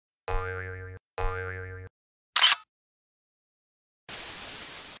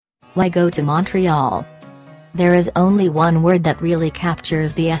Why go to Montreal? There is only one word that really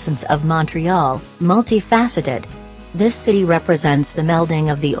captures the essence of Montreal: multifaceted. This city represents the melding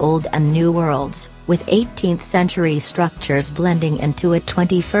of the old and new worlds, with 18th-century structures blending into a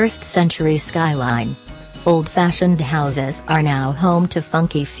 21st-century skyline. Old-fashioned houses are now home to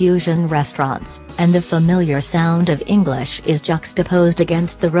funky fusion restaurants, and the familiar sound of English is juxtaposed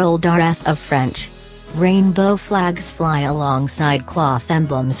against the rolled Rs of French. Rainbow flags fly alongside cloth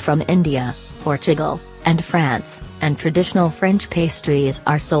emblems from India, Portugal, and France, and traditional French pastries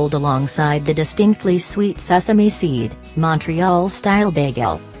are sold alongside the distinctly sweet sesame seed, Montreal-style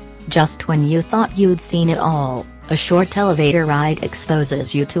bagel. Just when you thought you'd seen it all, a short elevator ride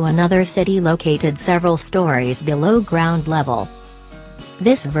exposes you to another city located several stories below ground level.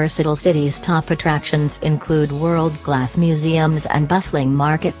 This versatile city's top attractions include world-class museums and bustling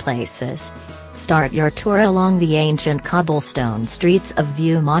marketplaces. Start your tour along the ancient cobblestone streets of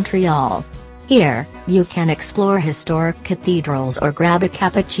Vieux-Montréal. Here, you can explore historic cathedrals or grab a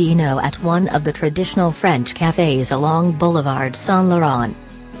cappuccino at one of the traditional French cafes along Boulevard Saint-Laurent.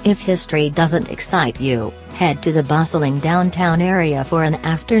 If history doesn't excite you, head to the bustling downtown area for an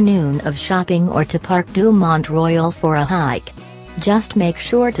afternoon of shopping or to Parc du Mont-Royal for a hike. Just make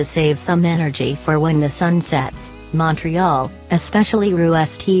sure to save some energy for when the sun sets. Montreal, especially Rue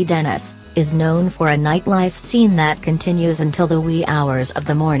St. Denis, is known for a nightlife scene that continues until the wee hours of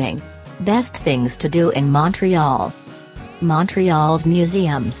the morning. Best things to do in Montreal. Montreal's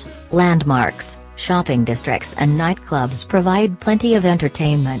museums, landmarks, shopping districts and nightclubs provide plenty of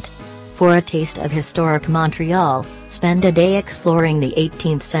entertainment. For a taste of historic Montreal, spend a day exploring the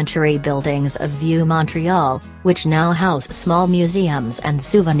 18th-century buildings of Vieux-Montréal, which now house small museums and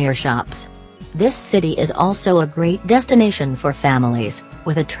souvenir shops. This city is also a great destination for families,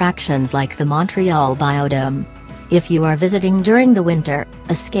 with attractions like the Montreal Biodome. If you are visiting during the winter,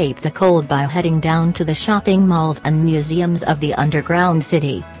 escape the cold by heading down to the shopping malls and museums of the underground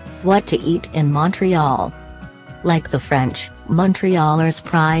city. What to eat in Montreal? Like the French, Montrealers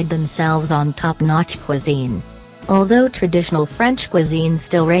pride themselves on top-notch cuisine. Although traditional French cuisine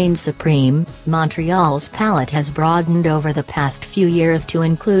still reigns supreme, Montreal's palate has broadened over the past few years to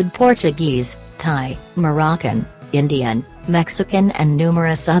include Portuguese, Thai, Moroccan, Indian, Mexican and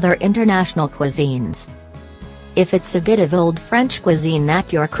numerous other international cuisines. If it's a bit of old French cuisine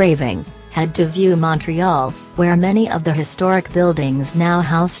that you're craving, head to Vieux-Montréal, where many of the historic buildings now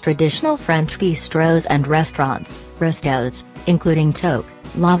house traditional French bistros and restaurants, restos, including Toque,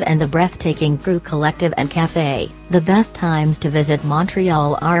 Love and the breathtaking Crew Collective and Café. The best times to visit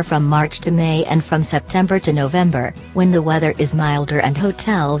Montreal are from March to May and from September to November, when the weather is milder and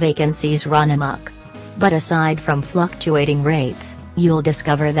hotel vacancies run amok. But aside from fluctuating rates, you'll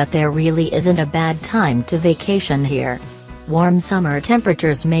discover that there really isn't a bad time to vacation here. Warm summer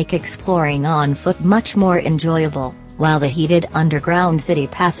temperatures make exploring on foot much more enjoyable, while the heated underground city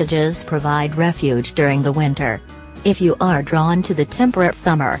passages provide refuge during the winter. If you are drawn to the temperate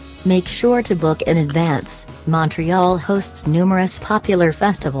summer, make sure to book in advance. Montreal hosts numerous popular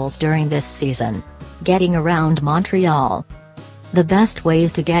festivals during this season. Getting around Montreal. The best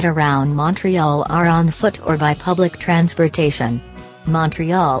ways to get around Montreal are on foot or by public transportation.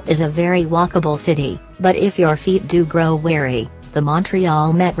 Montreal is a very walkable city, but if your feet do grow weary, the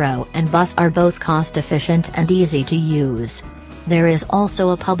Montreal Metro and bus are both cost-efficient and easy to use. There is also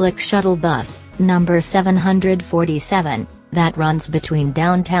a public shuttle bus, number 747, that runs between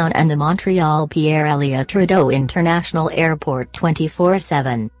downtown and the Montreal Pierre-Elliott Trudeau International Airport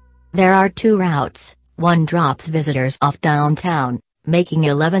 24/7. There are two routes, one drops visitors off downtown, making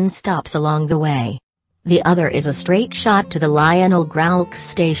 11 stops along the way. The other is a straight shot to the Lionel Groulx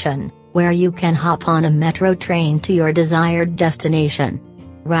station, where you can hop on a metro train to your desired destination.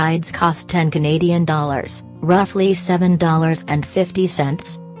 Rides cost $10 roughly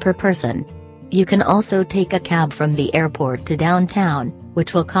 $7.50 per person. You can also take a cab from the airport to downtown,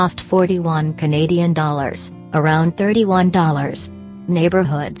 which will cost $41 around $31.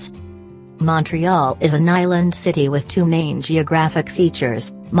 Neighborhoods. Montreal is an island city with two main geographic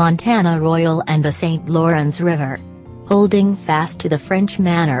features, Montana Royal and the St. Lawrence River. Holding fast to the French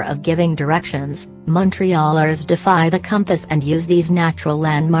manner of giving directions, Montrealers defy the compass and use these natural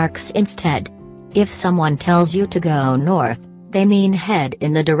landmarks instead. If someone tells you to go north, they mean head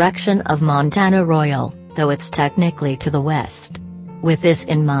in the direction of Montana Royal, though it's technically to the west. With this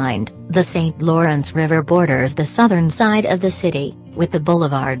in mind, the St. Lawrence River borders the southern side of the city, with the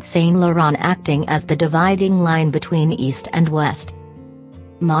Boulevard Saint Laurent acting as the dividing line between east and west.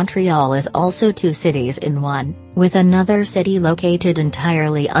 Montreal is also two cities in one, with another city located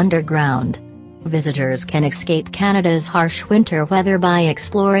entirely underground. Visitors can escape Canada's harsh winter weather by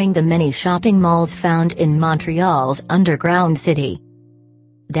exploring the many shopping malls found in Montreal's underground city.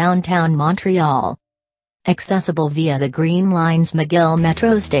 Downtown Montreal. Accessible via the Green Line's McGill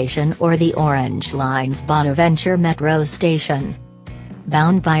Metro Station or the Orange Line's Bonaventure Metro Station.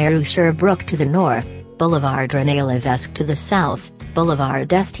 Bound by Rue Sherbrooke to the north, Boulevard René Lévesque to the south,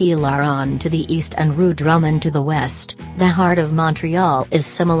 Boulevard Esti Laron to the east and Rue Drummond to the west, the heart of Montreal is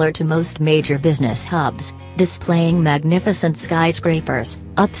similar to most major business hubs, displaying magnificent skyscrapers,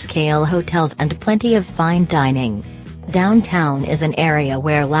 upscale hotels and plenty of fine dining. Downtown is an area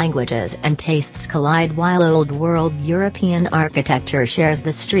where languages and tastes collide while old-world European architecture shares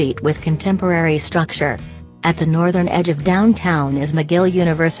the street with contemporary structure. At the northern edge of downtown is McGill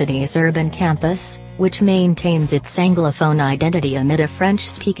University's urban campus, which maintains its Anglophone identity amid a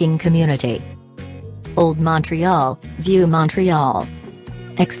French-speaking community. Old Montreal, Vieux-Montréal.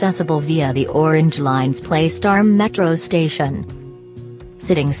 Accessible via the Orange Line's Place d'Armes Metro Station.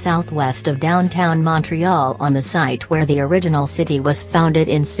 Sitting southwest of downtown Montreal on the site where the original city was founded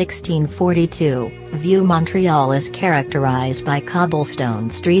in 1642, Vieux-Montréal is characterized by cobblestone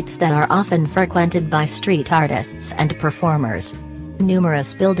streets that are often frequented by street artists and performers.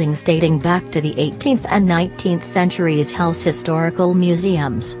 Numerous buildings dating back to the 18th and 19th centuries house historical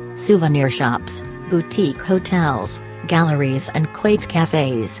museums, souvenir shops, boutique hotels, galleries and quaint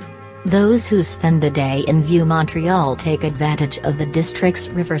cafes. Those who spend the day in Vieux-Montréal take advantage of the district's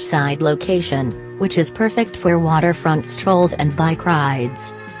riverside location, which is perfect for waterfront strolls and bike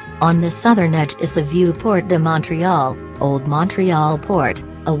rides. On the southern edge is the Vieux-Port de Montréal, Old Montreal Port,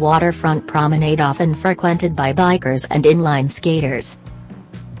 a waterfront promenade often frequented by bikers and inline skaters.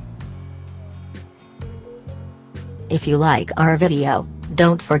 If you like our video,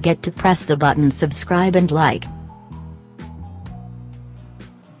 don't forget to press the button subscribe and like.